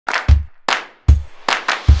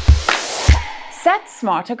Set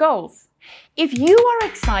smarter goals. If you are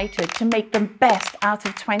excited to make the best out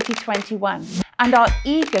of 2021 and are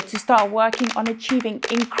eager to start working on achieving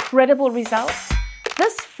incredible results,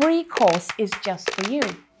 this free course is just for you.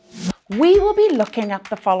 We will be looking at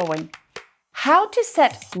the following: how to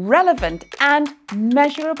set relevant and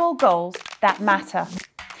measurable goals that matter,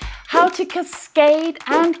 how to cascade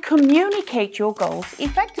and communicate your goals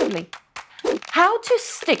effectively, how to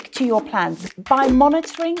stick to your plans by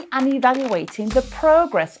monitoring and evaluating the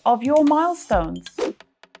progress of your milestones,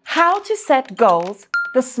 how to set goals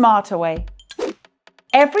the smarter way.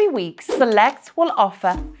 Every week, Select will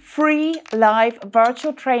offer free live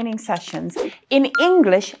virtual training sessions in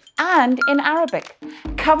English and in Arabic,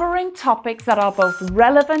 covering topics that are both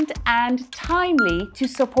relevant and timely to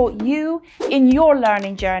support you in your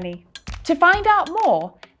learning journey. To find out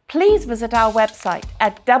more, please visit our website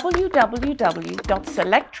at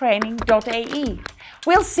www.selecttraining.ae.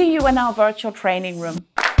 We'll see you in our virtual training room.